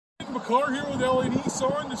A car here with LA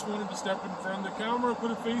Nissan. Just wanted to step in front of the camera, put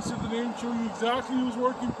a face to the name, show you exactly who's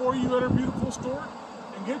working for you at our beautiful store,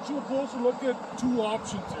 and get you a closer look at two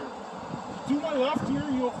options here. To my left here,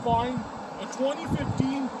 you'll find a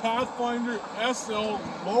 2015 Pathfinder SL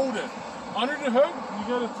loaded. Under the hood, you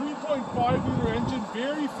got a 3.5 liter engine,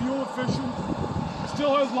 very fuel efficient.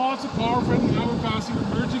 Still has lots of power for any hour passing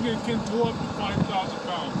emerging and can tow up to 5,000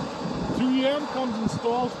 pounds. 3M comes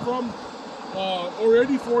installed from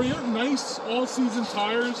already for you. Nice all-season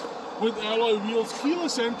tires with alloy wheels.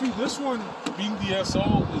 Keyless entry. This one, being the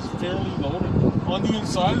SL, is fairly loaded. On the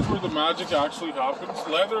inside is where the magic actually happens.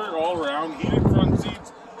 Leather all around, heated front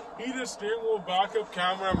seats, heated steering wheel, backup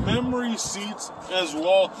camera, memory seats as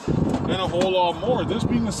well, and a whole lot more. This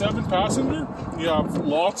being a 7-passenger, you have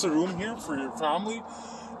lots of room here for your family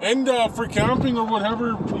and for camping or whatever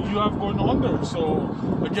you have going on there. So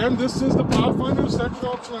again, this is the Pathfinder. The second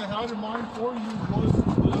option I had in mind for you was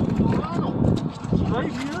the Murano. So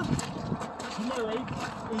right here, to my right,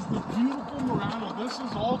 is the beautiful Murano. This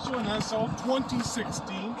is also an SL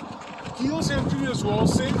 2016. Keyless entry as well,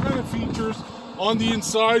 same kind of features. On the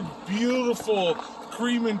inside, beautiful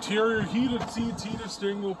cream interior, heated seats, heated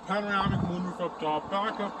steering wheel, panoramic moonroof up top,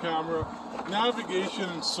 backup camera, navigation,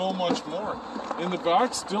 and so much more. In the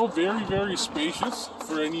back, still very, very spacious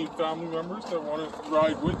for any family members that want to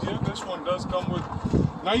ride with you. This one does come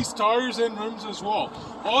with nice tires and rims as well.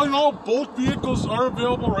 All in all, both vehicles are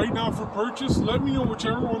available right now for purchase. Let me know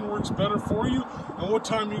whichever one works better for you and what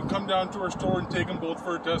time you can come down to our store and take them both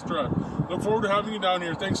for a test drive. Look forward to having you down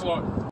here. Thanks a lot.